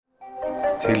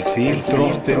Til þín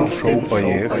Drottinn hrópa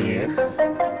ég,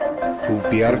 þú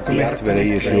bjarg mitt ver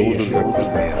eigi hljóður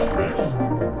gagnvart mér.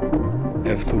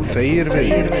 Ef þú þegir við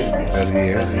mér,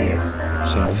 verð ég,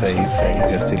 sem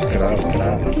þegir til grafar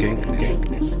mér gengnir.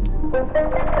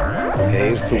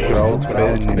 Heyr þú grát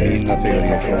beiðni mína þegar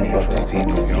ég hrópa til þín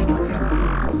og hjálp.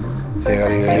 Þegar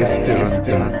ég lyfti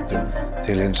höndum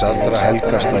til hins allra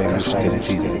helgasta í mustinni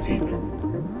þínu.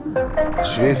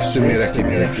 Sviptu mér ekki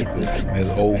með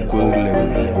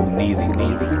óguðlegum og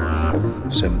nýðingum,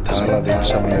 sem tala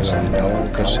vinsamlega við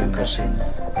náungar sinn,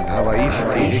 en hafa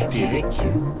illt í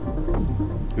hyggju.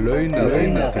 Launa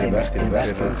þeim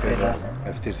verkum þeirra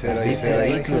eftir þeirra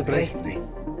illu breytni.